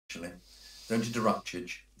actually. Don't interrupt,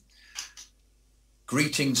 Chidge.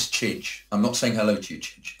 Greetings, Chidge. I'm not saying hello to you,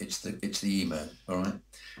 Chidge. It's the email, all right?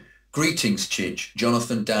 Greetings, Chidge,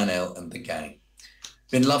 Jonathan, Danelle, and the gang.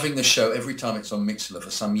 Been loving the show every time it's on Mixlr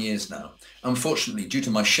for some years now. Unfortunately, due to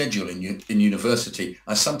my schedule in university,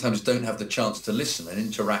 I sometimes don't have the chance to listen and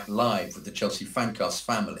interact live with the Chelsea Fancast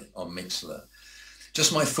family on Mixlr.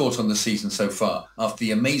 Just my thought on the season so far, after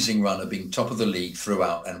the amazing run of being top of the league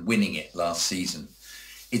throughout and winning it last season.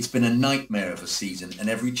 It's been a nightmare of a season, and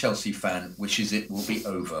every Chelsea fan wishes it will be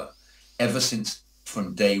over, ever since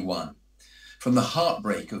from day one. From the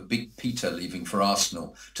heartbreak of Big Peter leaving for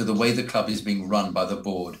Arsenal to the way the club is being run by the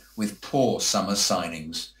board with poor summer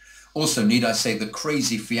signings. Also, need I say, the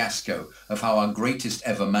crazy fiasco of how our greatest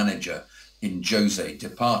ever manager in Jose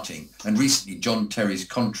departing and recently John Terry's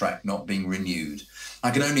contract not being renewed.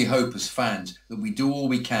 I can only hope as fans that we do all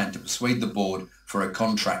we can to persuade the board for a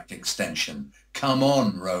contract extension. Come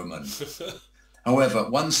on, Roman. However,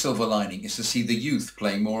 one silver lining is to see the youth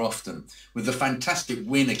playing more often. With the fantastic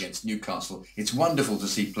win against Newcastle, it's wonderful to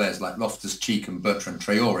see players like Loftus-Cheek and Bertrand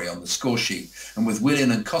Traore on the score sheet, and with Willian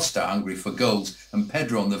and Costa hungry for goals and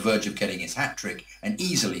Pedro on the verge of getting his hat-trick and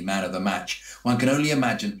easily man of the match, one can only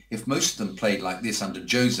imagine if most of them played like this under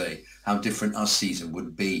Jose, how different our season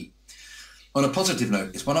would be. On a positive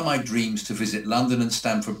note, it's one of my dreams to visit London and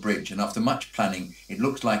Stamford Bridge, and after much planning, it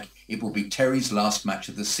looks like it will be Terry's last match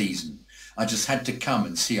of the season. I just had to come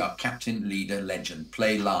and see our captain, leader, legend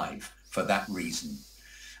play live for that reason.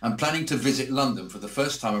 I'm planning to visit London for the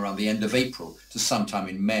first time around the end of April to sometime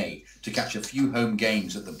in May to catch a few home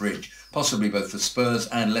games at the Bridge, possibly both the Spurs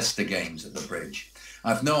and Leicester games at the Bridge.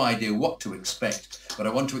 I've no idea what to expect, but I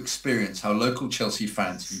want to experience how local Chelsea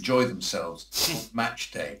fans enjoy themselves on match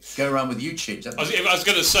day. Go around with you, Chidge. I was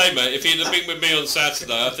going to say, mate, if he'd have been with me on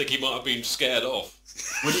Saturday, I think he might have been scared off.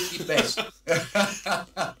 Would it be best?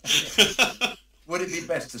 Would it be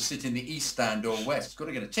best to sit in the East Stand or West? Got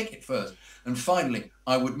to get a ticket first. And finally,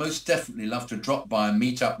 I would most definitely love to drop by and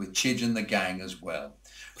meet up with Chidge and the gang as well.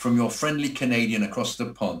 From your friendly Canadian across the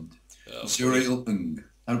pond, Zuriel Ung.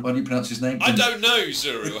 How do you pronounce his name? I don't know,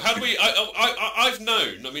 Zuriel. How do we? I've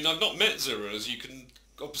known. I mean, I've not met Zuriel, as you can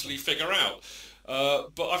obviously figure out.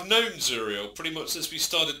 But I've known Zuriel pretty much since we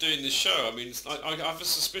started doing this show. I mean, I have a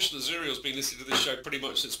suspicion that Zuriel's been listening to this show pretty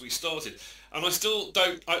much since we started, and I still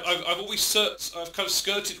don't. I've always I've kind of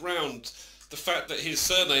skirted round the fact that his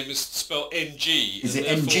surname is spelled NG. Is it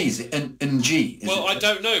NG? Is it NG? Well, I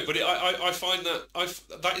don't know, but I find that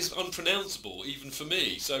that is unpronounceable even for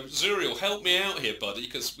me. So Zuriel, help me out here, buddy,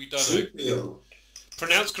 because we don't know.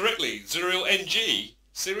 Pronounced correctly, Zuriel NG.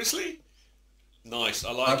 Seriously? Nice,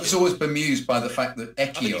 I like it. I was always bemused by the fact that Ekiog,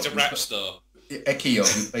 I think he's a rap star.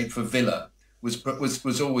 Ekiog, who played for Villa, was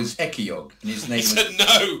always Ekiog, and his name he said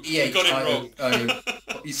no. You got it wrong.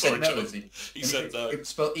 He said no, was he? He said no. It's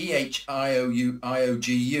spelled E-H-I-O-U,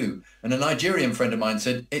 and a Nigerian friend of mine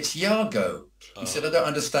said it's Yago. He said, I don't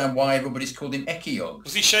understand why everybody's called him Ekiog.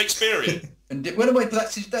 Was he Shakespearean? And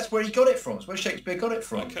that's where he got it from. It's where Shakespeare got it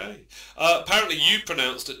from. Okay. Apparently you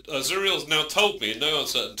pronounced it. Zuriel's now told me in no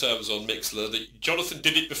uncertain terms on Mixlr that Jonathan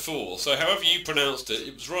did it before. So however you pronounced it,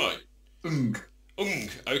 it was right. Ung. Ung.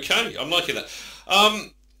 Okay, I'm liking that.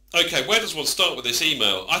 Okay, where does one start with this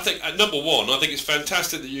email? I think, number one, I think it's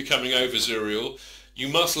fantastic that you're coming over, Zuriel. You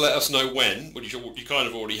must let us know when, which you kind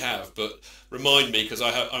of already have, but remind me, because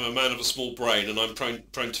I'm a man of a small brain and I'm prone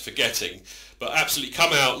to forgetting. But absolutely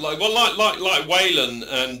come out, like Waylon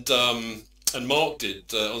and Mark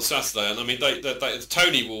did on Saturday. And I mean,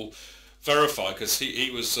 Tony will verify, because he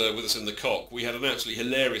was with us in the Cock. We had an absolutely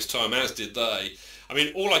hilarious time, as did they. I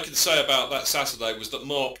mean, all I can say about that Saturday was that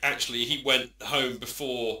Mark actually, he went home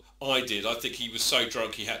before I did. I think he was so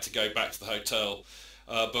drunk he had to go back to the hotel.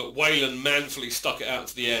 But Waylon manfully stuck it out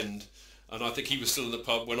to the end, and I think he was still in the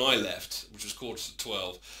pub when I left, which was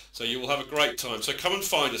 11:45. So you will have a great time. So come and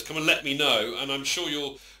find us, come and let me know, and I'm sure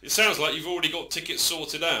it sounds like you've already got tickets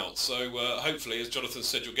sorted out, so hopefully, as Jonathan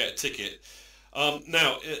said, you'll get a ticket.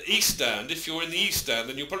 Now, East Stand, if you're in the East Stand,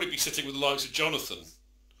 then you'll probably be sitting with the likes of Jonathan,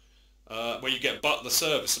 where you get butler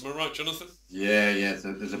service. Am I right, Jonathan? Yeah.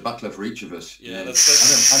 There's a butler for each of us. Yeah, I don't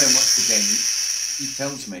watch the game. He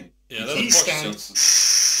tells me. Yeah,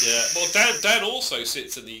 yeah. Well, Dan also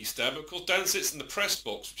sits in the East Stand, but of course Dan sits in the press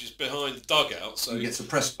box, which is behind the dugout. So he gets a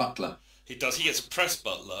press butler. He does. He gets a press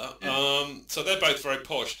butler. Yeah. So they're both very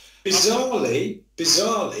posh. Bizarrely.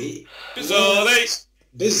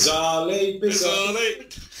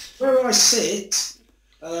 Where I sit,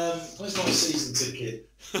 where's my season ticket?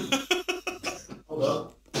 Hold on.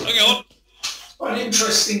 Hang on. Quite an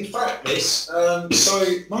interesting fact, this. So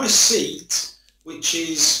my seat, which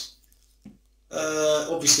is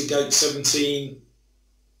obviously gate 17,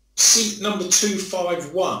 seat number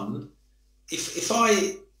 251. If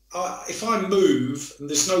I move and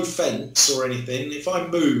there's no fence or anything, if I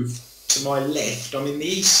move to my left, I'm in the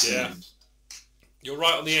east. Yeah. You're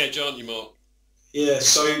right on the edge, aren't you, Mark? Yeah,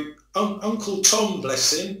 so Uncle Tom,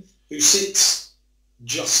 bless him, who sits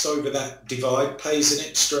just over that divide, pays an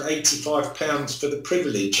extra £85 for the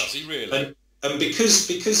privilege. Does he really? And because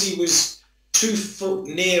he was 2 foot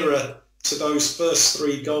nearer to those first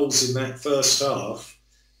 3 goals in that first half,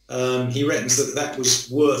 he reckons that was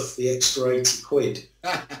worth the extra 80 quid.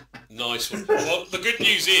 Nice one. Well, the good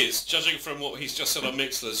news is, judging from what he's just said on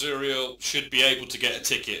Mixler, Zuriel should be able to get a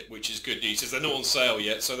ticket, which is good news. He says they're not on sale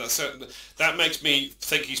yet, so that makes me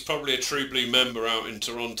think he's probably a True Blue member out in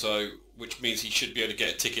Toronto, which means he should be able to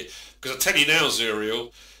get a ticket. Because I tell you now,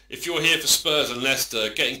 Zuriel, if you're here for Spurs and Leicester,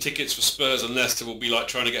 getting tickets for Spurs and Leicester will be like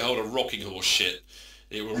trying to get hold of rocking horse shit.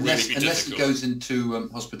 It will really be difficult. Unless he goes into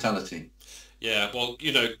hospitality. Yeah, well,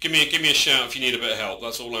 you know, give me a shout if you need a bit of help.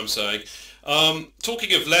 That's all I'm saying.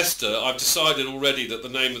 Talking of Leicester, I've decided already that the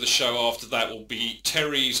name of the show after that will be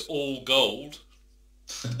Terry's All Gold.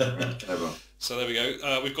 So there we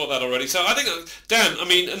go. We've got that already. So I think, Dan, I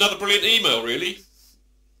mean, another brilliant email, really.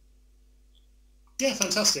 Yeah,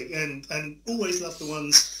 fantastic. And always love the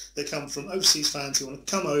ones that come from overseas fans who want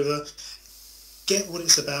to come over, get what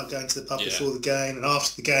it's about, going to the pub before the game and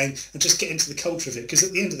after the game, and just get into the culture of it. Because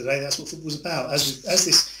at the end of the day, that's what football's about. As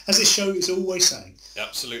this show is always saying.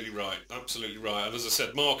 Absolutely right. Absolutely right. And as I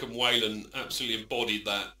said, Mark and Wayland absolutely embodied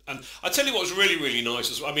that. And I tell you what was really, really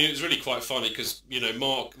nice. I mean, it was really quite funny because, you know,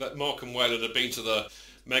 Mark and Wayland had been to the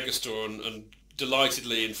Megastore and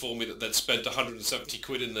delightedly informed me that they'd spent 170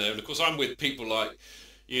 quid in there. And of course, I'm with people like,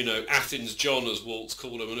 you know, Athens John, as Waltz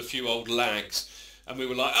called him, and a few old lags. And we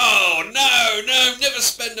were like, oh, no, never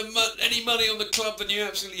spend any money on the club than you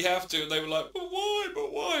absolutely have to. And they were like, but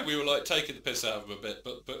why? We were like taking the piss out of them a bit,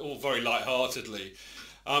 but all very light-heartedly.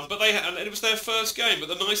 But and it was their first game. But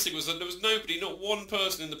the nice thing was that there was nobody, not one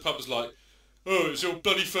person in the pub was like, oh, it's your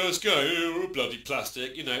bloody first game, oh, bloody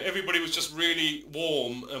plastic. You know, everybody was just really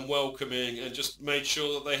warm and welcoming and just made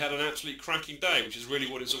sure that they had an absolutely cracking day, which is really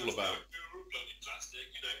what it's all about.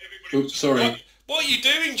 Oops, sorry. What are you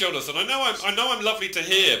doing, Jonathan? I know I'm lovely to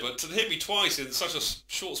hear, but to hear me twice in such a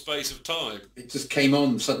short space of time. It just came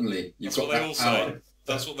on suddenly. That's what they all say.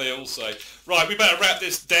 That's what they all say. Right, we better wrap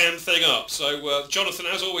this damn thing up. So, Jonathan,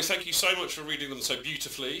 as always, thank you so much for reading them so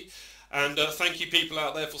beautifully. And thank you people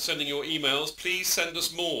out there for sending your emails. Please send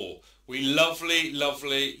us more. We lovely...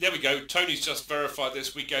 There we go. Tony's just verified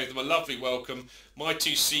this. We gave them a lovely welcome. My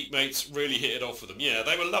 2 seatmates really hit it off with them. Yeah,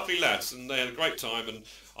 they were lovely lads and they had a great time, and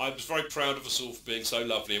I was very proud of us all for being so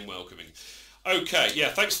lovely and welcoming. Okay, yeah,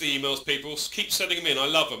 thanks for the emails, people. Keep sending them in. I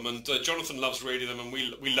love them, and Jonathan loves reading them, and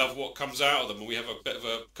we love what comes out of them, and we have a bit of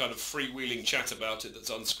a kind of freewheeling chat about it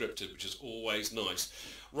that's unscripted, which is always nice.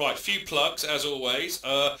 Right, few plugs, as always.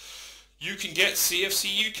 You can get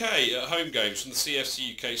CFC UK at home games from the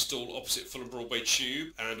CFC UK stall opposite Fulham Broadway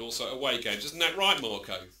Tube, and also away games. Isn't that right,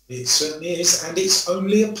 Marco? It certainly is, and it's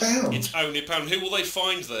only £1. It's only £1. Who will they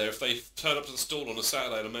find there if they turn up to the stall on a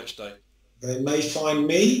Saturday on a match day? They may find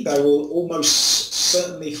me. They will almost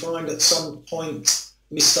certainly find at some point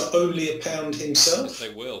Mr. Only £1 himself.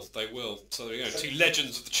 They will. So there you go. 2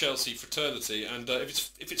 legends of the Chelsea fraternity, and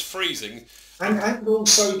if it's freezing. And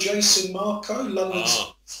also Jason Marco,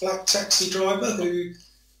 London's black taxi driver, who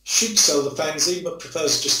should sell the fanzine but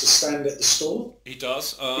prefers just to stand at the store. He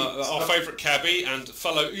does. Our favourite cabbie and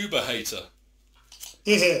fellow Uber hater.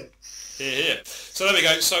 Here. Here. So there we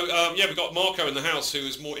go. So yeah, we've got Marco in the house, who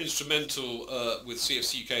is more instrumental with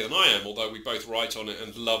CFC UK than I am, although we both write on it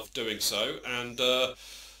and love doing so. And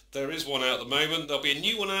there is one out at the moment. There'll be a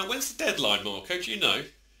new one out. When's the deadline, Marco? Do you know?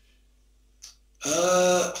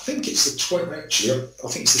 I think it's the 20th. Actually, I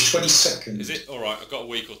think it's the 22nd. Is it? All right. I've got a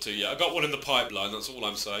week or two. Yeah, I've got one in the pipeline. That's all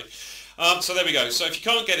I'm saying. So there we go. So if you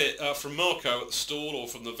can't get it from Marco at the stall or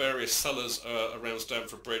from the various sellers around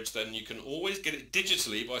Stamford Bridge, then you can always get it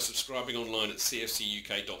digitally by subscribing online at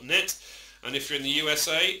cfcuk.net. And if you're in the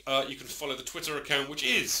USA, you can follow the Twitter account, which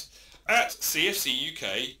is at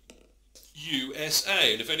CFCUK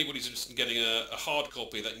USA. And if anybody's interested in getting a hard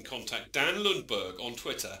copy, they can contact Dan Lundberg on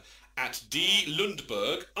Twitter at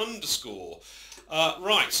 @dlundberg_.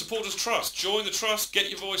 Right, Supporters Trust. Join the trust, get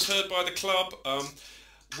your voice heard by the club.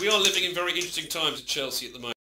 We are living in very interesting times at Chelsea at the moment.